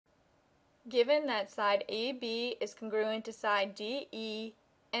Given that side AB is congruent to side DE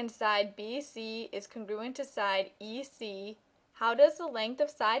and side BC is congruent to side EC, how does the length of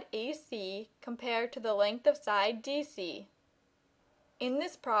side AC compare to the length of side DC? In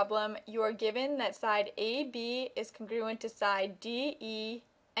this problem, you are given that side AB is congruent to side DE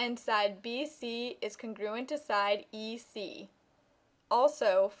and side BC is congruent to side EC.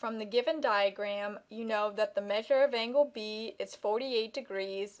 Also, from the given diagram, you know that the measure of angle B is 48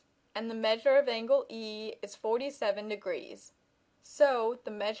 degrees and the measure of angle E is 47 degrees. So,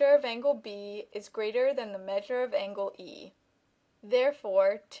 the measure of angle B is greater than the measure of angle E.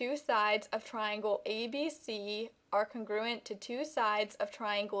 Therefore, two sides of triangle ABC are congruent to two sides of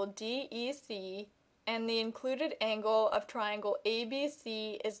triangle DEC, and the included angle of triangle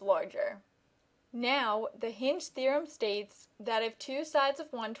ABC is larger. Now, the hinge theorem states that if two sides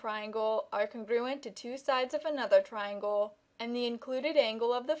of one triangle are congruent to two sides of another triangle, and the included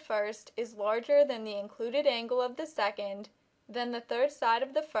angle of the first is larger than the included angle of the second, then the third side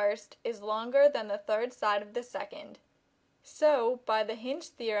of the first is longer than the third side of the second. So, by the hinge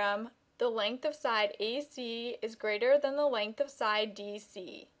theorem, the length of side AC is greater than the length of side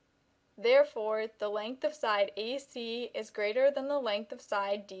DC. Therefore, the length of side AC is greater than the length of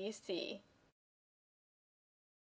side DC.